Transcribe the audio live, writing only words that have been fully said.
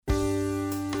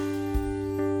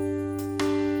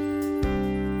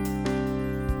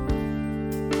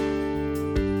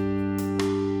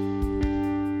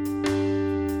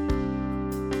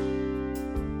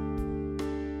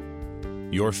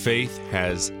Your faith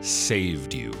has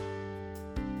saved you.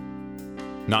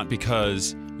 Not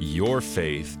because your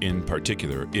faith in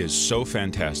particular is so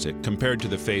fantastic compared to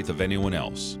the faith of anyone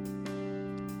else.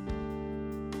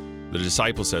 The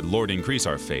disciples said, "Lord, increase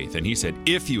our faith." And he said,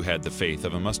 "If you had the faith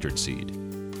of a mustard seed."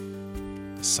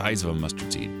 The size of a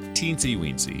mustard seed. Teensy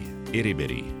weensy. Itty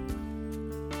bitty.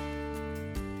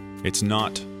 It's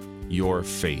not your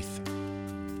faith.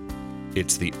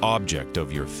 It's the object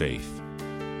of your faith.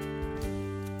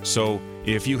 So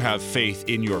if you have faith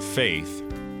in your faith,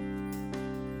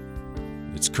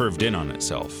 it's curved in on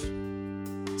itself.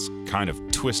 It's kind of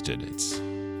twisted. It's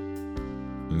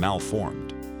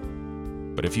malformed.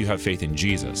 But if you have faith in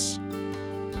Jesus,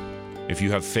 if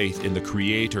you have faith in the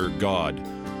Creator God,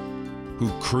 who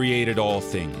created all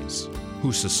things,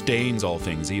 who sustains all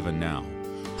things even now,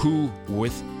 who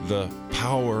with the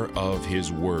power of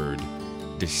His Word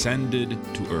descended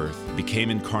to earth,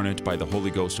 became incarnate by the Holy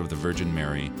Ghost of the Virgin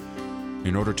Mary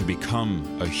in order to become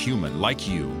a human like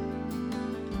you,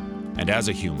 and as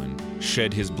a human,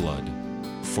 shed His blood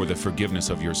for the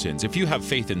forgiveness of your sins. If you have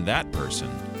faith in that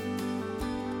person,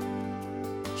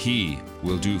 He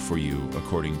will do for you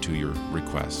according to your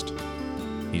request.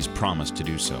 He's promised to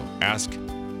do so. Ask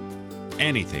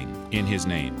anything in His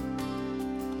name,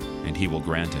 and He will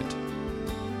grant it.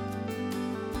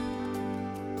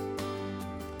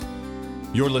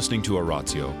 You're listening to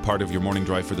Oratio, part of your morning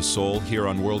drive for the soul here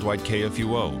on Worldwide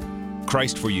KFUO.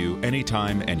 Christ for you,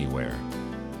 anytime, anywhere.